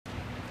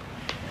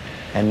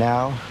And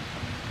now,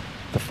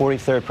 the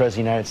 43rd President of the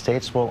United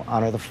States will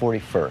honor the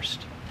 41st,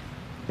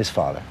 his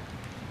father.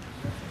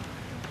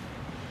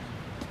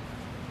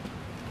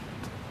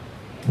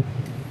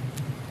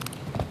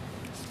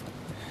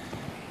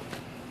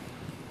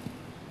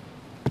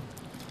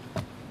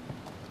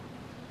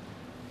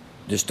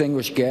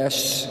 Distinguished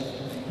guests,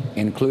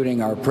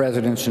 including our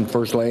presidents and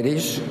first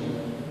ladies,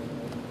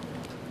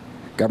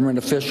 government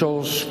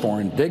officials,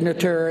 foreign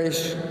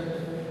dignitaries,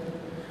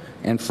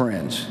 and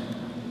friends.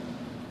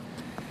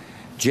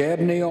 Jeb,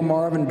 Neil,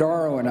 Marvin,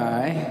 Daro, and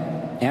I,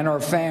 and our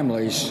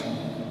families,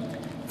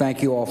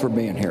 thank you all for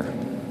being here.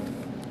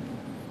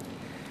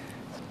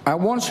 I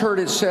once heard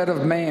it said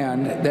of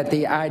man that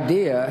the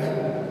idea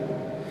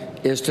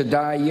is to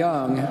die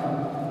young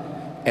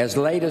as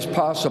late as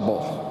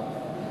possible.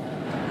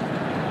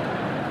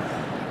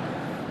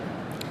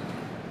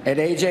 At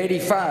age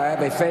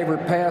 85, a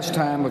favorite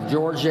pastime of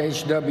George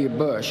H.W.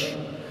 Bush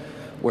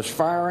was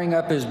firing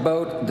up his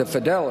boat, the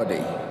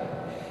Fidelity,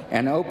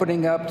 and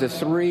opening up the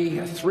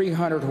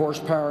 300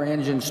 horsepower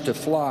engines to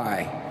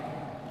fly,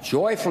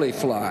 joyfully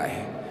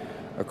fly,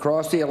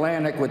 across the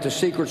Atlantic with the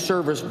Secret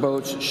Service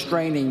boats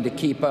straining to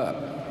keep up.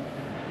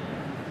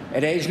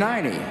 At age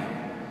 90,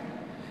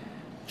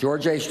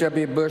 George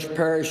H.W. Bush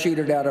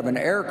parachuted out of an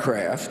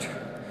aircraft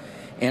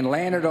and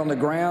landed on the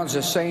grounds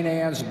of St.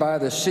 Anne's by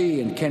the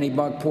Sea in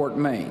Kennebunkport,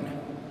 Maine,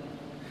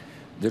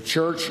 the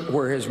church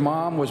where his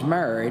mom was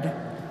married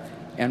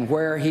and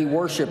where he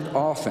worshiped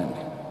often.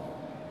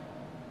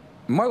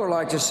 Mother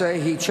liked to say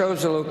he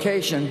chose the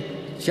location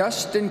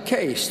just in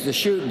case the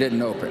chute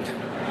didn't open.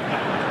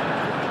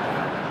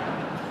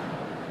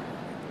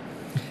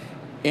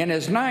 In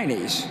his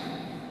 90s,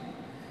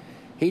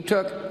 he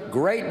took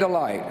great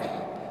delight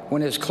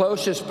when his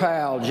closest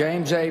pal,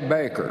 James A.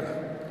 Baker,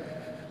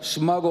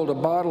 smuggled a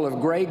bottle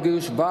of Grey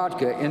Goose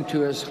vodka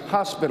into his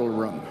hospital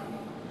room.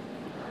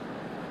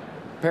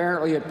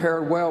 Apparently, it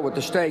paired well with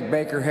the steak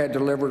Baker had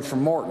delivered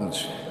from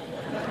Morton's.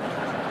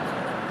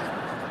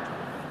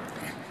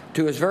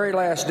 To his very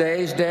last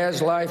days,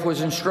 Dad's life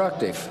was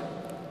instructive.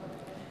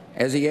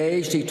 As he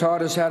aged, he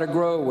taught us how to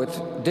grow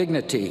with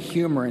dignity,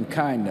 humor, and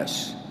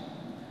kindness.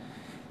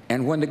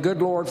 And when the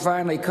good Lord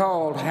finally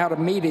called, how to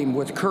meet him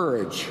with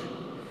courage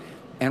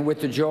and with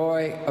the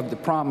joy of the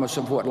promise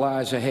of what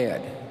lies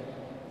ahead.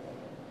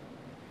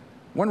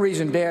 One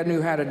reason Dad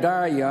knew how to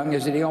die young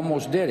is that he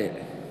almost did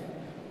it,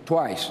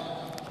 twice.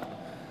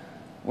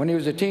 When he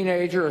was a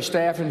teenager, a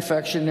staph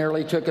infection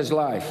nearly took his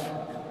life.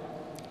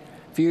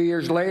 A few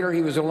years later,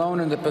 he was alone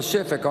in the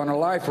Pacific on a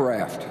life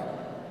raft,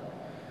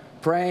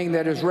 praying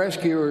that his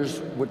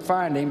rescuers would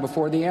find him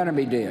before the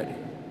enemy did.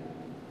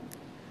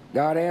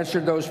 God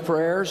answered those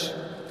prayers.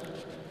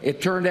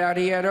 It turned out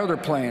he had other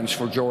plans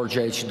for George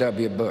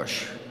H.W.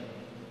 Bush.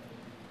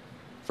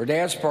 For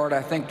Dad's part,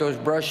 I think those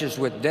brushes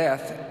with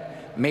death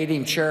made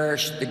him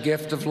cherish the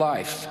gift of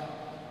life,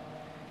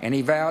 and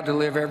he vowed to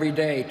live every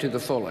day to the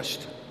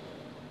fullest.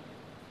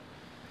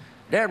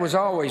 Dad was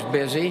always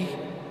busy,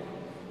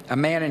 a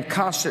man in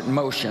constant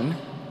motion,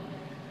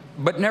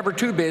 but never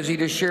too busy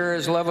to share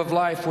his love of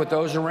life with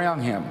those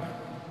around him.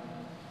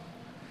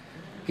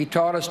 He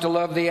taught us to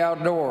love the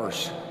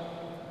outdoors.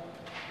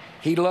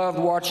 He loved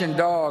watching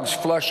dogs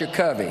flush a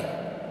covey.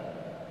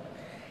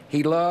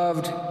 He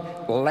loved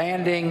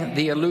landing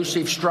the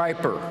elusive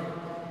striper.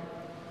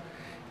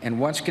 And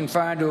once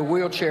confined to a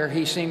wheelchair,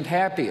 he seemed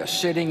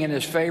happiest sitting in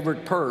his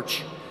favorite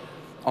perch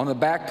on the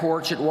back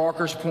porch at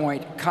Walker's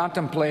Point,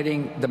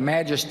 contemplating the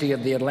majesty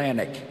of the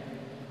Atlantic.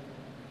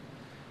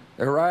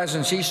 The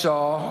horizons he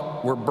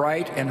saw were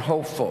bright and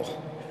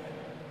hopeful.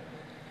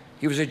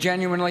 He was a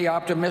genuinely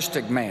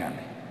optimistic man,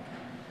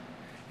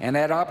 and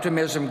that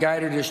optimism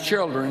guided his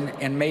children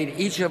and made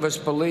each of us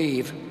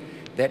believe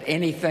that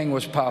anything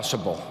was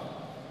possible.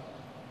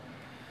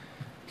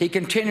 He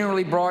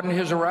continually broadened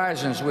his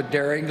horizons with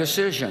daring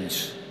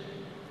decisions.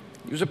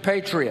 He was a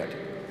patriot.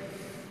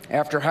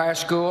 After high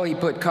school, he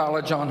put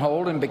college on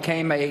hold and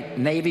became a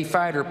Navy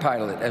fighter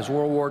pilot as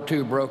World War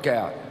II broke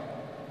out.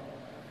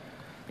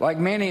 Like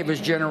many of his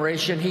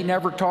generation, he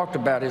never talked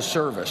about his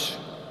service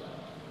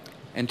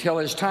until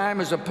his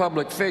time as a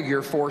public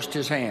figure forced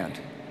his hand.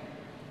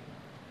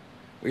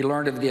 We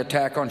learned of the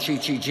attack on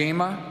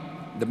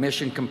Chichijima, the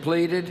mission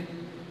completed,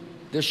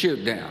 the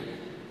shoot down.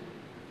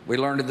 We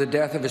learned of the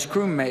death of his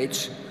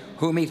crewmates,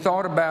 whom he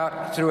thought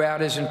about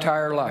throughout his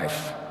entire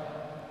life.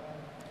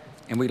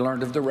 And we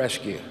learned of the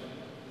rescue.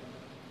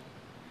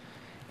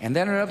 And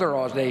then another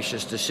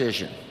audacious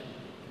decision.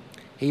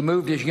 He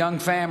moved his young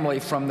family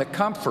from the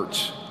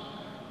comforts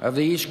of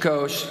the East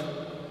Coast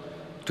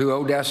to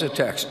Odessa,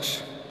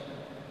 Texas.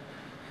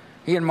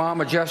 He and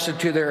Mom adjusted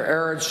to their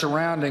arid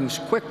surroundings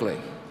quickly.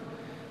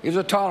 He was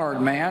a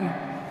tolerant man.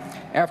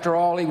 After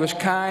all, he was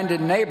kind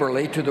and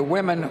neighborly to the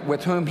women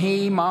with whom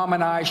he, Mom,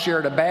 and I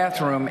shared a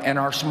bathroom in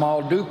our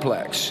small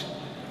duplex.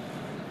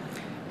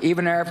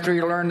 Even after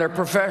he learned their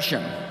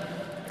profession,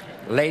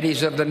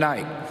 ladies of the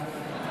night.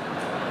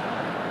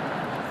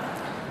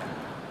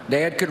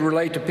 Dad could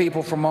relate to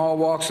people from all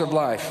walks of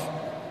life.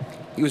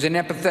 He was an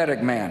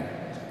empathetic man.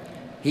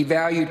 He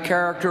valued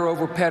character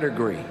over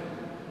pedigree,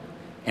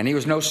 and he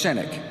was no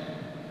cynic.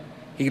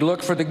 He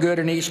looked for the good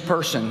in each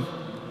person,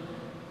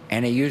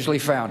 and he usually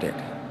found it.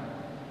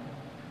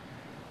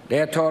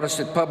 Dad taught us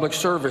that public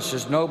service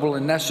is noble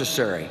and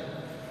necessary,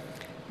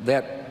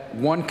 that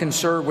one can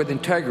serve with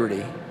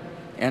integrity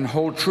and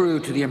hold true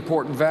to the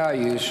important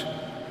values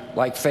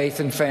like faith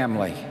and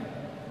family.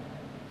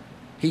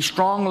 He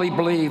strongly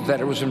believed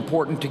that it was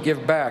important to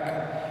give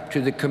back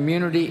to the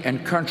community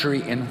and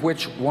country in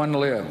which one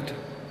lived.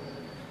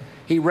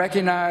 He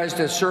recognized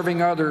that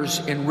serving others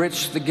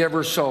enriched the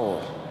giver's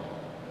soul.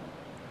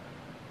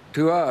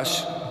 To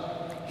us,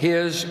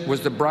 his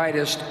was the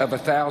brightest of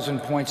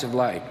 1,000 points of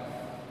light.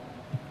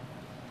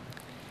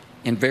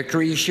 In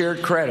victory, he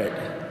shared credit.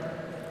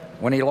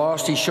 When he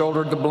lost, he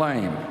shouldered the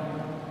blame.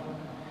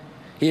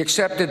 He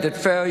accepted that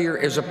failure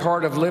is a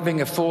part of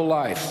living a full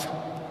life,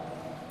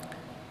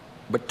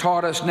 but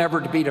taught us never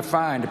to be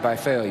defined by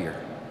failure.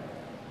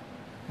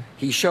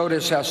 He showed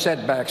us how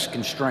setbacks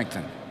can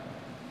strengthen.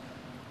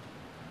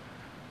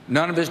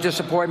 None of his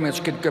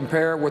disappointments could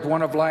compare with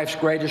one of life's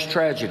greatest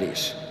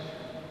tragedies,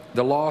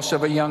 the loss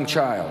of a young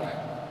child.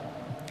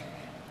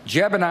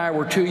 Jeb and I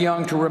were too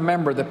young to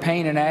remember the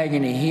pain and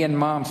agony he and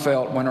Mom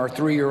felt when our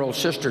 3-year-old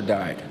sister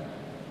died.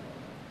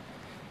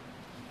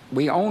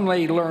 We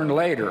only learned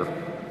later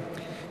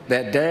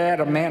that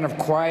Dad, a man of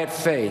quiet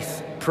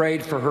faith,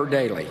 prayed for her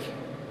daily.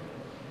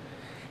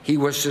 He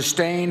was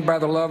sustained by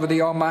the love of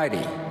the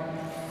Almighty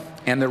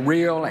and the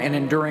real and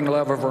enduring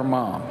love of her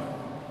mom.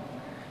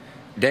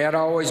 Dad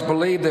always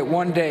believed that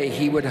one day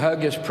he would hug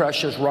his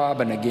precious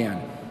Robin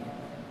again.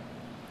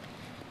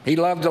 He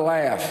loved to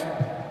laugh,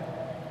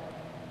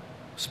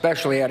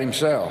 especially at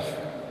himself.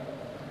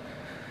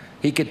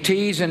 He could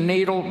tease and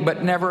needle,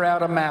 but never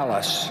out of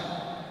malice.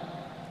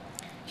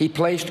 He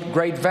placed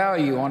great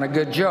value on a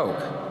good joke.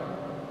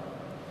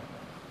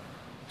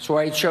 That's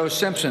why he chose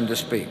Simpson to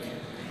speak.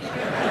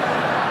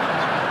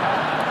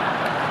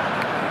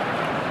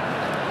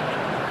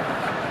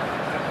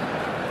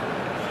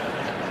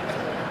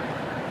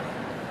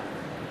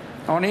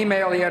 On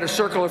email, he had a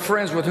circle of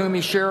friends with whom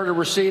he shared or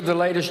received the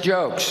latest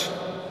jokes.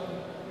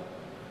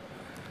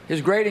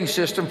 His grading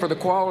system for the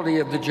quality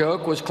of the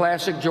joke was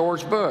classic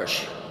George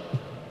Bush.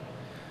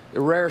 The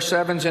rare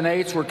 7s and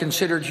 8s were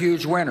considered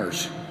huge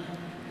winners,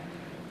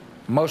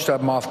 most of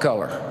them off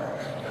color.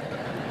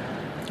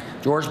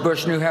 George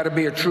Bush knew how to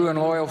be a true and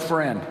loyal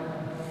friend.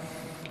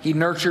 He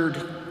nurtured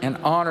and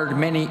honored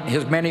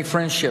his many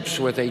friendships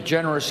with a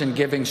generous and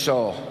giving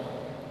soul.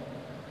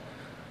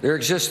 There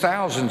exist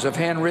thousands of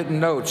handwritten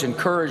notes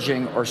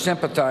encouraging or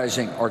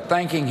sympathizing or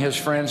thanking his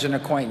friends and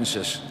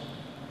acquaintances.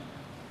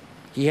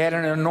 He had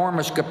an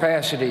enormous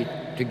capacity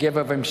to give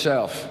of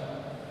himself.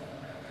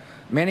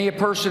 Many a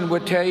person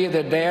would tell you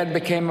that Dad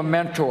became a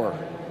mentor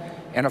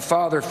and a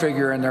father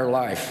figure in their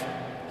life.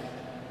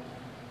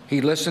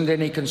 He listened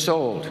and he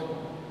consoled.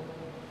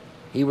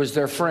 He was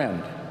their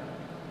friend.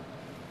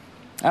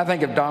 I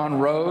think of Don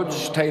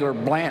Rhodes, Taylor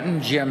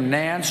Blanton, Jim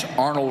Nance,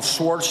 Arnold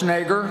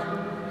Schwarzenegger,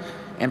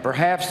 and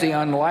perhaps the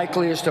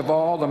unlikeliest of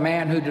all, the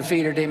man who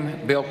defeated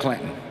him, Bill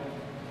Clinton.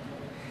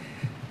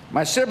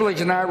 My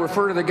siblings and I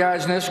refer to the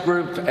guys in this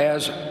group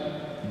as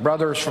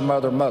brothers from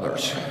other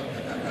mothers.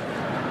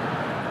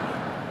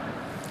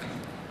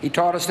 He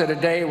taught us that a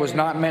day was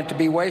not meant to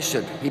be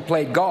wasted. He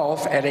played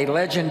golf at a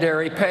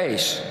legendary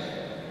pace.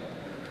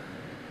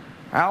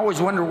 I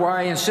always wondered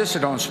why he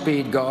insisted on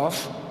speed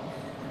golf.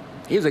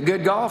 He was a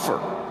good golfer.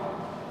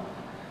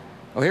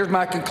 Well, here's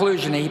my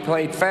conclusion. He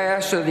played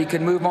fast so that he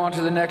could move on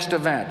to the next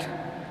event,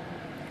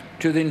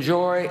 to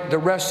enjoy the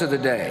rest of the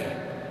day,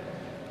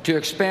 to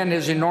expend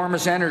his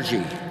enormous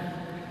energy,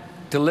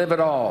 to live it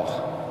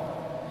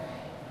all.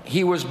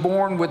 He was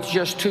born with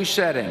just 2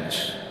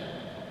 settings: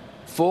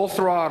 full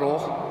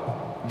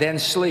throttle, then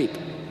sleep.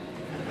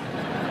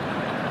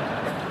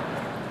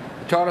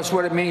 He taught us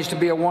what it means to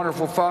be a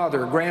wonderful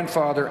father,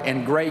 grandfather,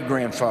 and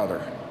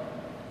great-grandfather.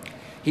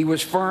 He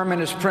was firm in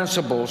his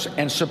principles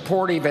and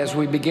supportive as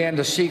we began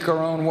to seek our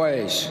own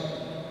ways.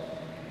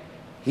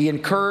 He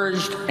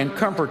encouraged and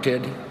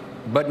comforted,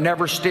 but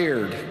never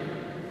steered.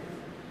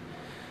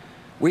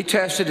 We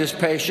tested his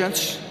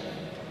patience.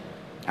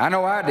 I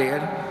know I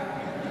did.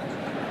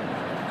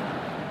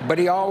 But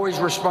he always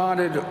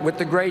responded with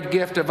the great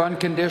gift of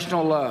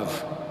unconditional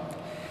love.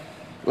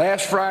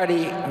 Last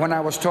Friday, when I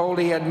was told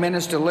he had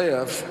minutes to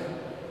live,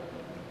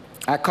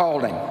 I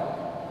called him.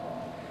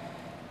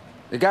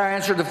 The guy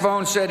answered the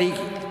phone, said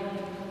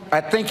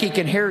I think he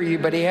can hear you,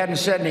 but he hadn't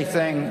said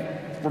anything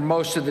for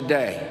most of the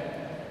day.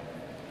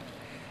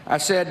 I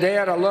said,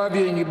 Dad, I love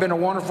you and you've been a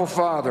wonderful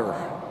father.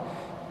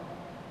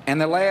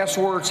 And the last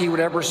words he would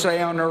ever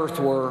say on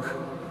earth were,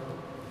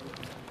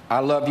 I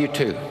love you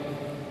too.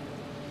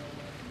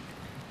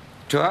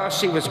 To us,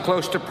 he was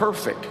close to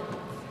perfect,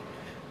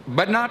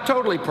 but not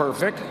totally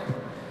perfect.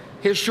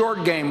 His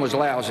short game was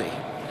lousy.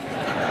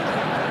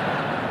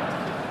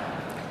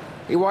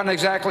 He wasn't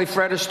exactly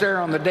Fred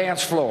Astaire on the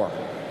dance floor.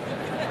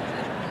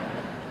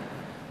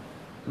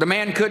 The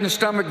man couldn't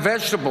stomach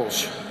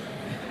vegetables,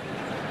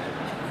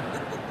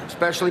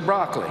 especially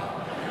broccoli.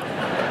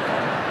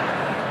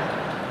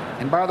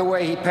 And by the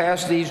way, he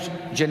passed these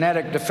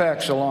genetic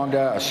defects along to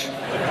us.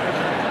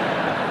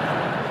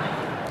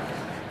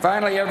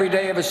 Finally, every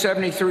day of his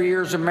 73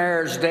 years of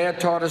marriage, Dad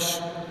taught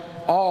us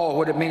all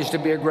what it means to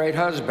be a great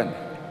husband.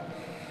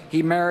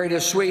 He married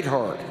his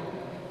sweetheart.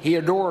 He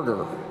adored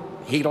her.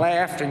 He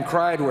laughed and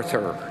cried with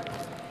her.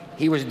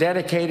 He was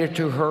dedicated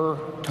to her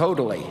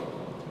totally.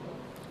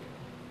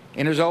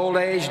 In his old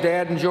age,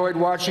 Dad enjoyed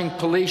watching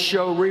police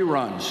show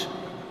reruns,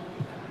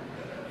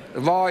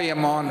 the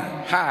volume on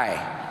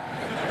high,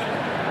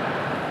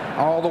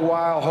 all the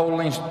while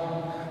holding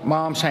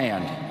Mom's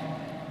hand.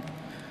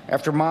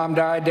 After Mom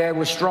died, Dad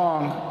was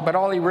strong, but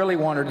all he really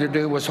wanted to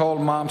do was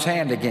hold Mom's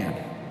hand again.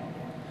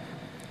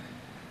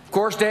 Of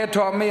course, Dad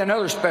taught me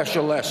another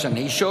special lesson.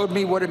 He showed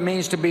me what it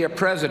means to be a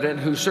president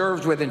who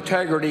serves with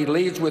integrity,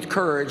 leads with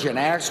courage, and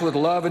acts with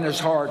love in his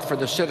heart for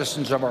the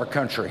citizens of our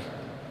country.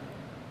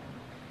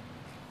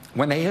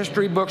 When the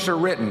history books are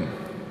written,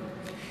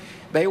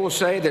 they will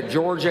say that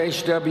George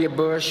H.W.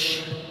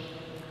 Bush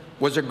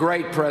was a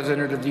great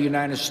president of the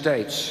United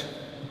States,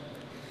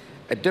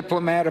 a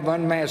diplomat of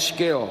unmatched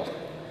skill,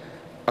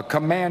 a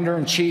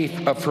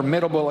commander-in-chief of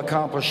formidable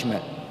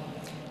accomplishment,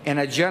 and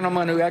a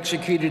gentleman who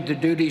executed the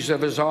duties of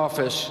his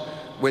office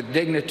with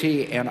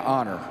dignity and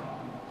honor.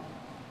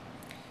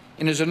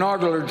 In his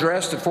inaugural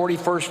address, the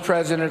 41st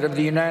President of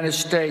the United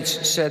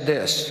States said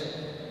this: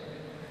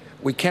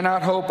 "We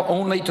cannot hope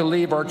only to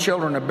leave our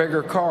children a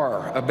bigger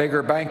car, a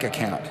bigger bank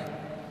account.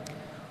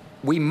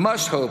 We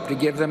must hope to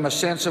give them a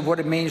sense of what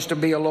it means to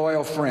be a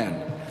loyal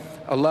friend,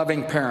 a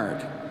loving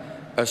parent,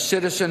 a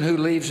citizen who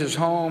leaves his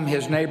home,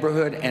 his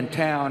neighborhood, and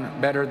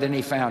town better than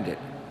he found it."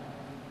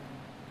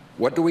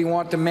 What do we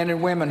want the men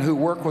and women who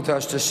work with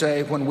us to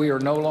say when we are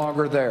no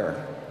longer there?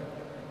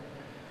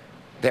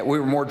 That we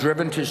were more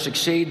driven to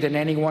succeed than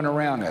anyone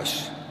around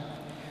us,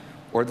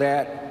 or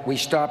that we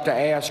stopped to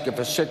ask if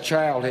a sick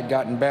child had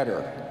gotten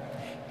better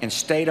and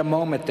stayed a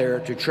moment there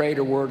to trade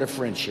a word of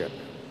friendship?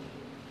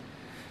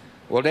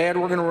 Well, Dad,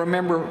 we're going to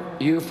remember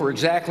you for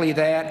exactly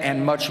that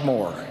and much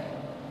more.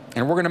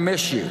 And we're going to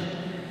miss you.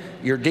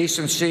 Your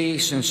decency,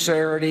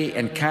 sincerity,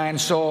 and kind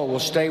soul will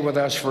stay with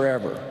us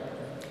forever.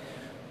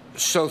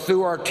 So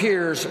through our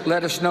tears,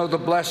 let us know the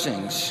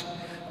blessings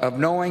of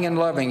knowing and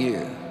loving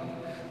you,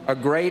 a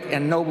great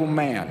and noble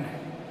man,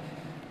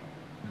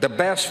 the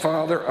best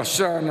father a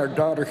son or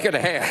daughter could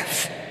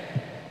have.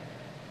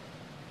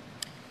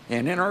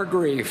 And in our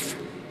grief,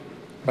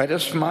 let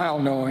us smile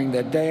knowing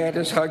that Dad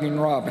is hugging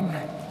Robin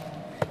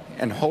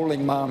and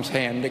holding Mom's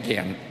hand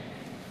again.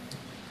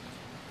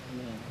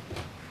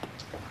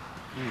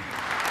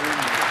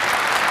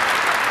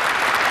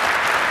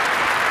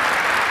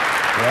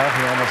 Well,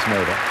 he almost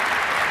made it.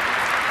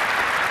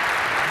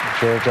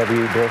 George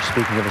W. Bush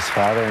speaking of his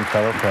father and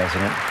fellow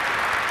president,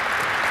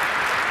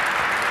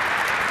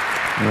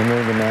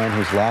 remembering the man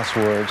whose last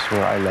words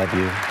were, "I love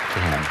you," to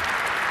him.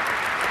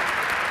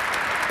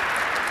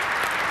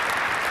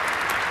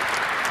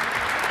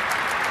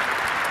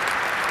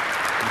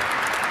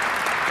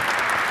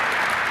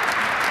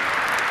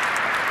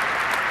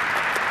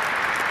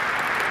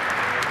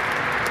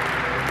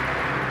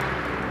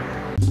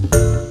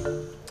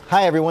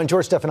 Hi everyone,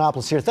 George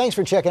Stephanopoulos here. Thanks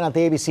for checking out the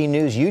ABC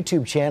News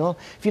YouTube channel.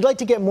 If you'd like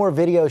to get more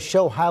videos,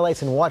 show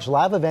highlights, and watch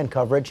live event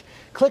coverage,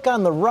 click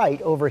on the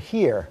right over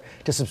here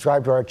to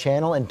subscribe to our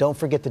channel, and don't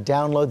forget to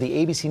download the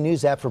ABC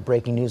News app for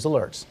breaking news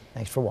alerts.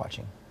 Thanks for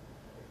watching.